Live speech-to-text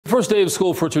First day of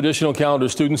school for traditional calendar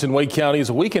students in Wake County is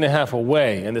a week and a half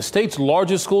away, and the state's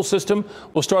largest school system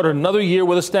will start another year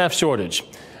with a staff shortage.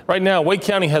 Right now, Wake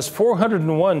County has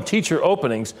 401 teacher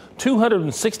openings.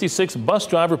 266 bus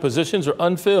driver positions are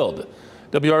unfilled.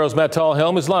 WRAL's Matt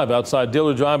Talhelm is live outside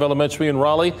Dillard Drive Elementary in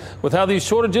Raleigh with how these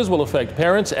shortages will affect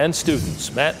parents and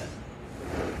students. Matt?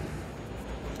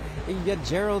 Yeah,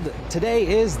 Gerald, today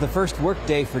is the first work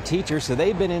day for teachers, so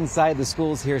they've been inside the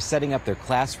schools here setting up their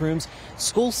classrooms.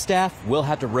 School staff will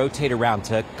have to rotate around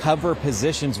to cover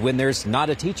positions when there's not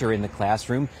a teacher in the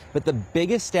classroom, but the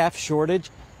biggest staff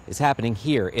shortage is happening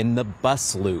here in the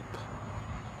bus loop.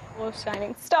 Full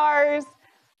shining stars.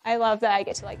 I love that I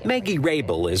get to Maggie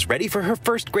Rabel is ready for her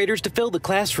first graders to fill the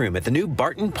classroom at the new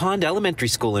Barton Pond Elementary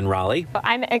School in Raleigh.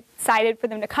 I'm excited for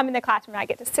them to come in the classroom and I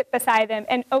get to sit beside them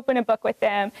and open a book with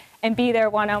them and be there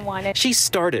one-on-one. She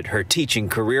started her teaching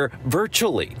career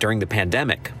virtually during the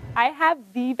pandemic. I have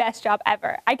the best job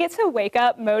ever. I get to wake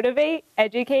up, motivate,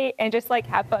 educate, and just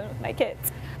have fun with my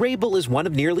kids. Rabel is one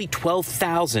of nearly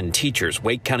 12,000 teachers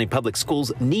Wake County Public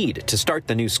Schools need to start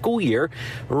the new school year.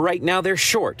 Right now, they're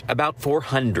short about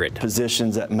 400.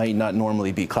 Positions that may not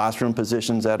normally be classroom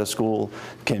positions at a school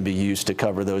can be used to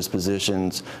cover those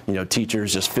positions. You know,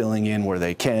 teachers just filling in where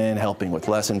they can, helping with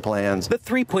lesson plans. The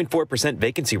 3.4%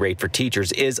 vacancy rate for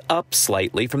teachers is up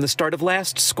slightly from the start of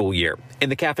last school year. In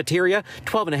the cafeteria,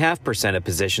 12.5% of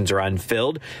positions are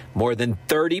unfilled. More than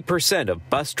 30% of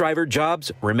bus driver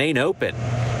jobs remain open.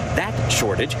 That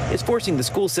shortage is forcing the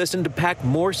school system to pack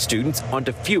more students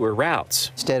onto fewer routes.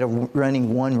 Instead of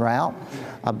running one route,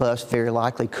 a bus very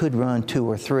likely could run 2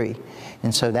 or 3.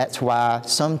 And so that's why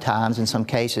sometimes, in some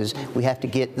cases, we have to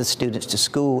get the students to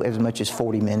school as much as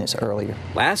 40 minutes earlier.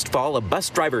 Last fall, a bus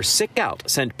driver sick out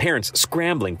sent parents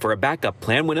scrambling for a backup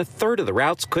plan when a third of the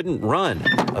routes couldn't run.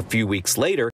 A few weeks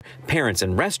later, parents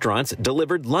and restaurants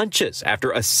delivered lunches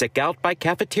after a sick out by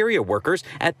cafeteria workers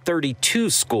at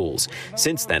 32 schools.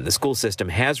 Since then, the school system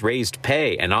has raised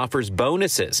pay and offers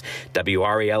bonuses.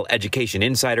 WRAL education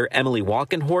insider Emily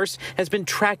Walkenhorst has been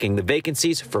tracking the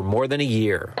vacancies for more than a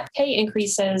year. Pay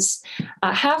increases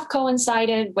have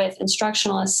coincided with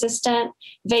instructional assistant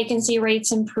vacancy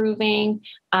rates improving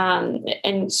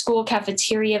and school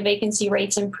cafeteria vacancy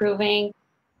rates improving.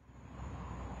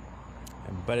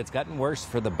 But it's gotten worse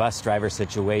for the bus driver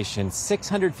situation.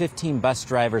 615 bus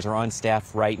drivers are on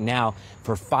staff right now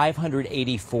for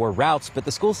 584 routes. But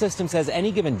the school system says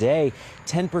any given day,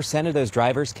 10% of those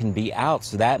drivers can be out.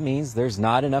 So that means there's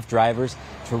not enough drivers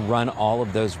to run all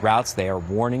of those routes. They are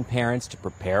warning parents to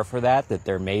prepare for that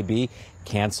there may be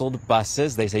canceled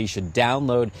buses. They say you should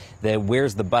download the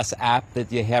Where's the Bus app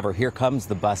that you have, or Here Comes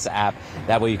the Bus app.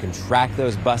 That way you can track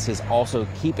those buses. Also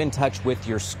keep in touch with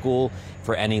your school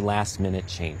for any last-minute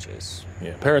changes.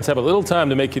 Yeah, parents have a little time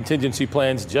to make contingency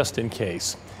plans just in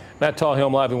case. Matt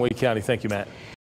Talhelm live in Wake County. Thank you, Matt.